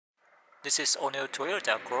This is all new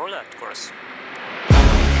Toyota Corolla Cross.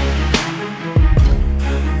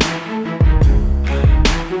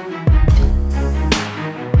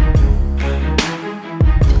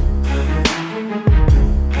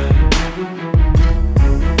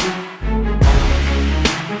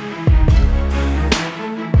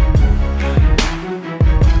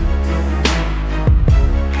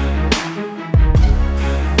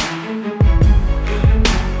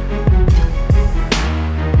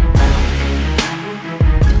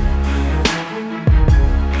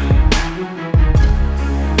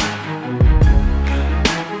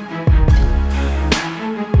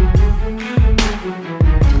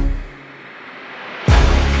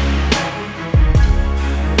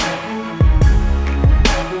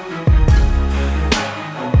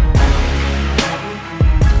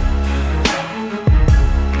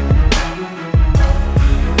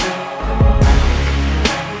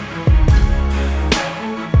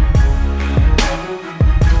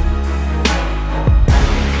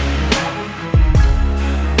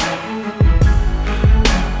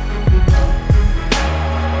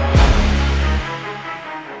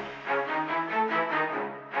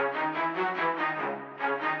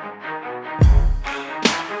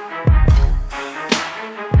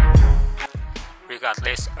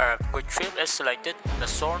 Regardless of which trim is selected, the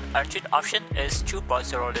Sound engine option is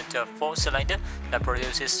 2.0 liter 4-cylinder that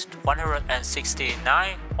produces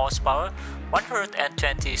 169 horsepower,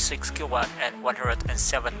 126 kW and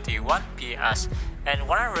 171 PS and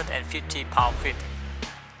 150 pound-feet.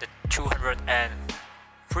 The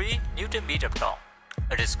 203 Nm torque.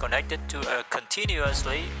 It is connected to a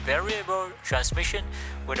continuously variable transmission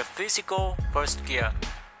with a physical first gear,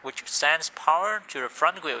 which sends power to the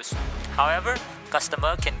front wheels. However,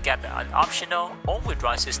 customer can get an optional all-wheel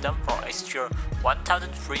drive system for extra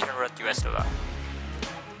 $1,300.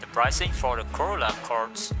 The pricing for the Corolla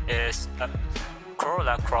Cross is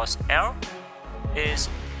Corolla Cross L is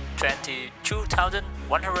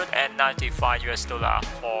 $22,195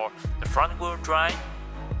 for the front-wheel drive.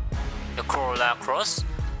 The Corolla Cross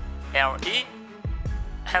LE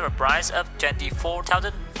have a price of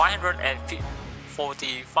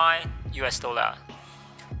 $24,545.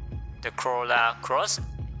 The Corolla Cross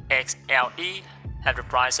XLE have a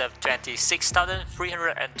price of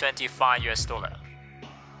 $26,325.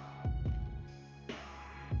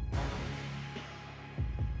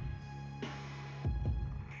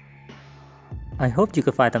 I hope you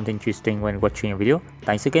could find something interesting when watching a video.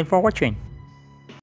 Thanks again for watching.